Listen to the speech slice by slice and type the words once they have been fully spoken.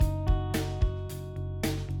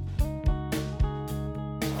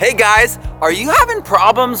Hey guys, are you having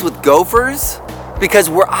problems with gophers? Because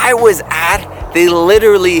where I was at, they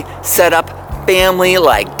literally set up family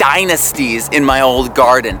like dynasties in my old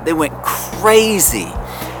garden. They went crazy.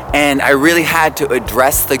 And I really had to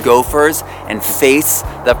address the gophers and face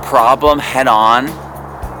the problem head on,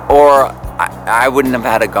 or I wouldn't have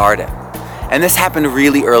had a garden. And this happened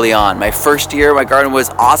really early on. My first year, my garden was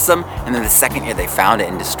awesome, and then the second year they found it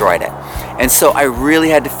and destroyed it. And so I really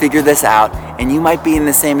had to figure this out, and you might be in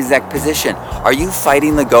the same exact position. Are you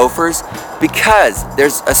fighting the gophers? Because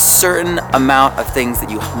there's a certain amount of things that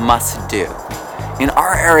you must do. In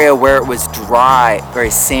our area where it was dry,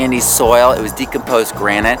 very sandy soil, it was decomposed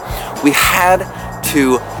granite, we had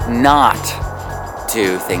to not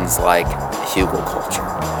do things like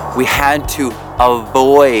hugelkultur. We had to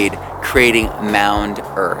avoid creating mound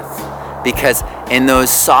earth, because in those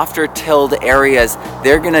softer tilled areas,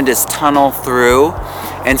 they're gonna just tunnel through.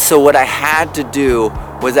 And so what I had to do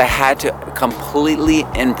was I had to completely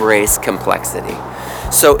embrace complexity.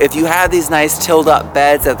 So if you have these nice tilled up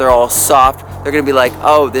beds that they're all soft, they're gonna be like,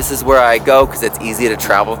 oh, this is where I go because it's easy to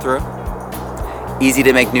travel through, easy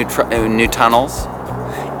to make new tunnels.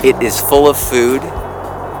 It is full of food,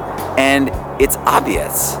 and it's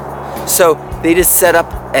obvious. So they just set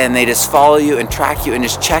up and they just follow you and track you and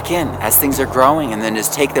just check in as things are growing, and then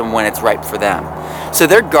just take them when it's right for them. So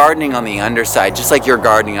they're gardening on the underside, just like you're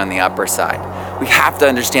gardening on the upper side. We have to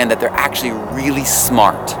understand that they're actually really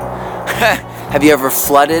smart. Have you ever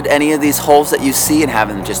flooded any of these holes that you see and have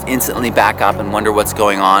them just instantly back up and wonder what's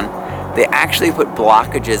going on? They actually put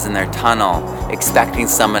blockages in their tunnel, expecting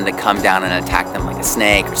someone to come down and attack them like a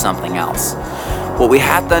snake or something else. What we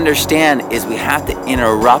have to understand is we have to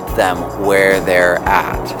interrupt them where they're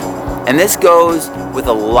at. And this goes with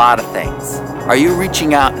a lot of things. Are you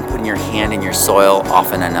reaching out and putting your hand in your soil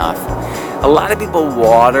often enough? A lot of people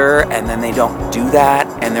water and then they don't do that,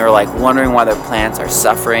 and they're like wondering why their plants are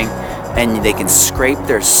suffering, and they can scrape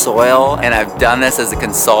their soil. And I've done this as a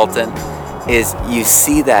consultant, is you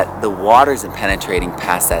see that the water isn't penetrating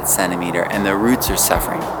past that centimeter and the roots are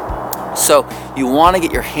suffering. So you want to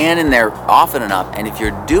get your hand in there often enough, and if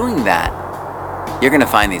you're doing that, you're going to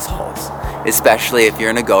find these holes, especially if you're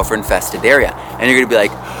in a gopher infested area, and you're going to be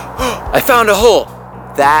like, oh, I found a hole.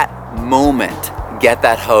 That moment, get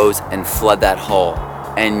that hose and flood that hole,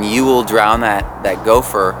 and you will drown that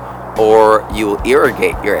gopher, or you will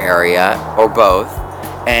irrigate your area, or both.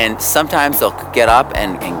 And sometimes they'll get up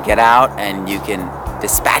and get out, and you can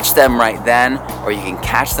dispatch them right then, or you can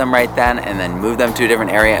catch them right then and then move them to a different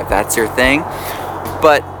area if that's your thing.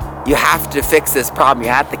 But you have to fix this problem.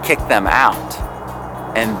 You have to kick them out,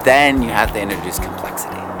 and then you have to introduce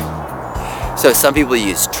complexity. So some people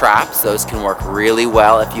use traps. Those can work really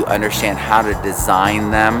well if you understand how to design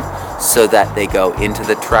them so that they go into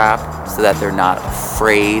the trap, so that they're not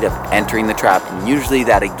afraid of entering the trap. And usually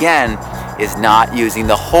that, again, is not using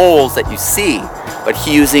the holes that you see, but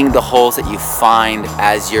using the holes that you find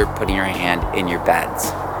as you're putting your hand in your beds.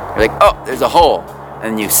 You're like, oh, there's a hole.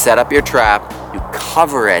 And you set up your trap, you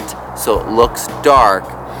cover it so it looks dark,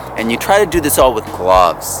 and you try to do this all with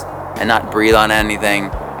gloves and not breathe on anything,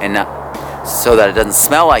 and not so that it doesn't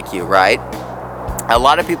smell like you, right? A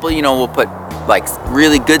lot of people, will put like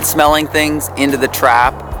really good smelling things into the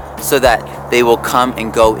trap so that they will come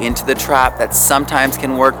and go into the trap. That sometimes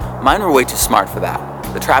can work. Mine were way too smart for that.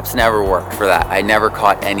 The traps never worked for that. I never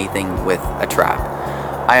caught anything with a trap.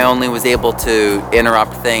 I only was able to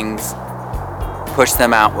interrupt things, push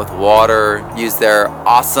them out with water, use their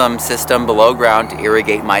awesome system below ground to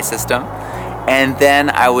irrigate my system. And then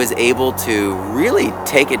I was able to really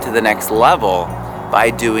take it to the next level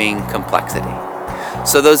by doing complexity.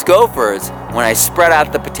 So those gophers, when I spread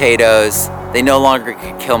out the potatoes, they no longer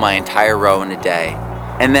could kill my entire row in a day.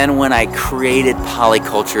 And then when I created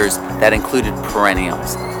polycultures that included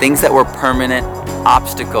perennials, things that were permanent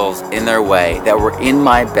obstacles in their way, that were in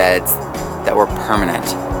my beds, that were permanent,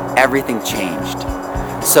 everything changed.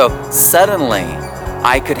 So suddenly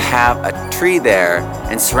I could have a tree there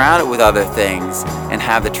and surround it with other things and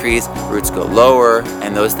have the tree's roots go lower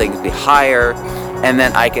and those things be higher. And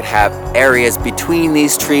then I could have areas between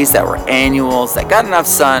these trees that were annuals that got enough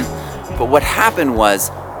sun. But what happened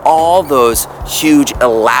was all those huge,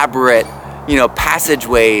 elaborate,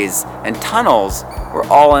 passageways and tunnels were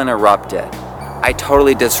all interrupted. I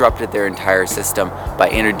totally disrupted their entire system by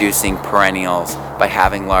introducing perennials, by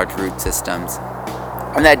having large root systems.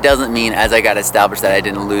 And that doesn't mean, as I got established, that I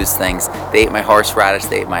didn't lose things. They ate my horseradish,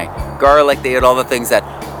 they ate my garlic, they ate all the things that,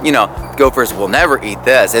 gophers will never eat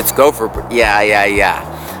this. It's gopher.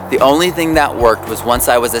 Yeah. The only thing that worked was once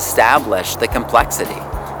I was established the complexity.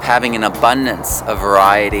 having an abundance of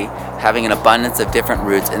variety, having an abundance of different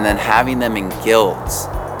roots, and then having them in guilds.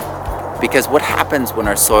 Because what happens when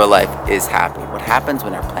our soil life is happy? What happens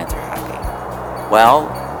when our plants are happy?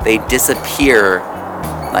 Well, they disappear.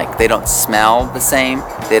 Like, they don't smell the same,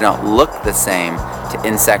 they don't look the same to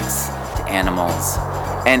insects, to animals.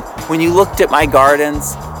 And when you looked at my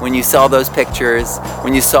gardens, when you saw those pictures,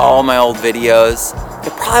 when you saw all my old videos,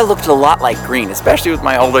 it probably looked a lot like green, especially with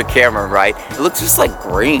my older camera, right? It looks just like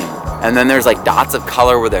green. And then there's like dots of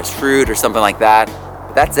color where there's fruit or something like that.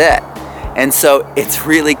 But that's it. And so it's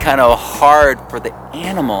really kind of hard for the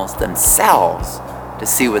animals themselves to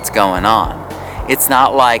see what's going on. It's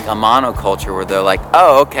not like a monoculture where they're like,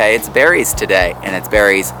 oh, okay, it's berries today, and it's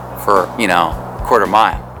berries for, quarter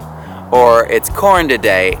mile. Or it's corn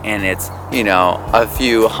today, and it's, a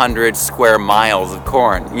few hundred square miles of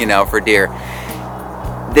corn, for deer.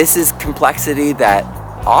 This is complexity that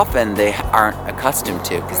often they aren't accustomed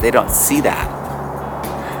to because they don't see that.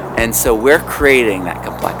 And so we're creating that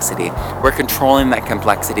complexity. We're controlling that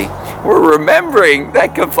complexity. We're remembering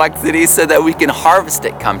that complexity so that we can harvest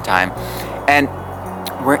it come time. And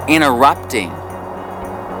we're interrupting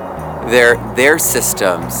their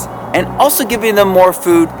systems and also giving them more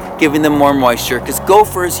food, giving them more moisture. Because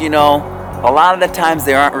gophers, a lot of the times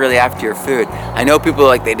they aren't really after your food. I know people are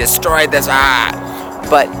like, they destroyed this,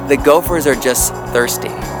 but the gophers are just thirsty.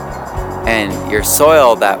 And your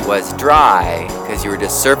soil that was dry, because you were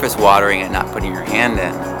just surface watering and not putting your hand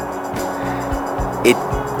in, it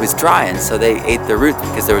was dry, and so they ate the roots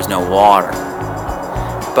because there was no water.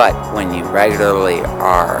 But when you regularly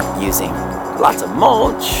are using lots of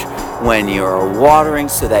mulch, when you're watering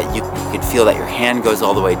so that you can feel that your hand goes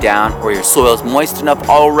all the way down, or your soil's moist enough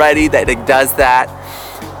already that it does that,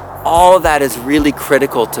 all of that is really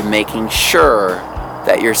critical to making sure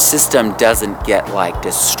that your system doesn't get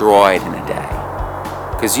destroyed in a day.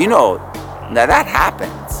 Because that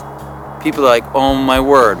happens. People are like, oh my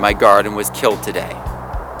word, my garden was killed today.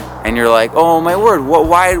 And you're like, oh my word,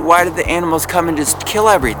 why did the animals come and just kill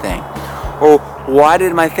everything? Or why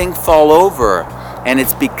did my thing fall over? And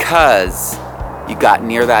it's because you got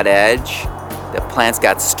near that edge, the plants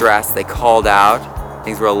got stressed, they called out,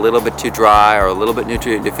 things were a little bit too dry or a little bit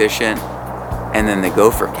nutrient deficient, and then the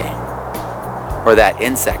gopher came, or that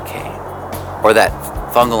insect came, or that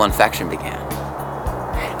fungal infection began.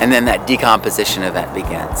 And then that decomposition event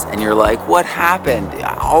begins. And you're like, what happened?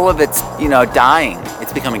 All of it's, dying.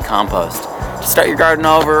 It's becoming compost. Just start your garden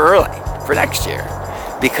over early for next year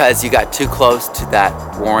because you got too close to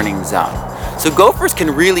that warning zone. So gophers can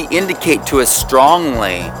really indicate to us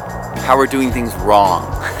strongly how we're doing things wrong.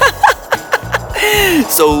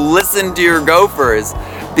 So listen to your gophers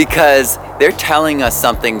because they're telling us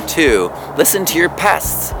something too. Listen to your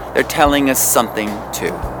pests. They're telling us something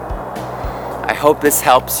too. I hope this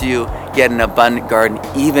helps you get an abundant garden,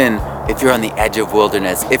 even if you're on the edge of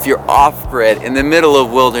wilderness. If you're off-grid, in the middle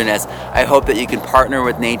of wilderness, I hope that you can partner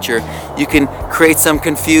with nature. You can create some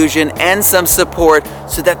confusion and some support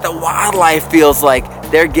so that the wildlife feels like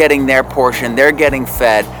they're getting their portion, they're getting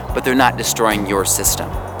fed, but they're not destroying your system.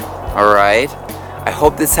 All right? I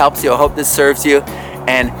hope this helps you. I hope this serves you.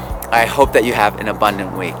 And I hope that you have an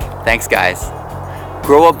abundant week. Thanks, guys.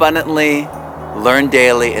 Grow abundantly, learn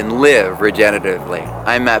daily, and live regeneratively.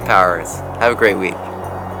 I'm Matt Powers. Have a great week.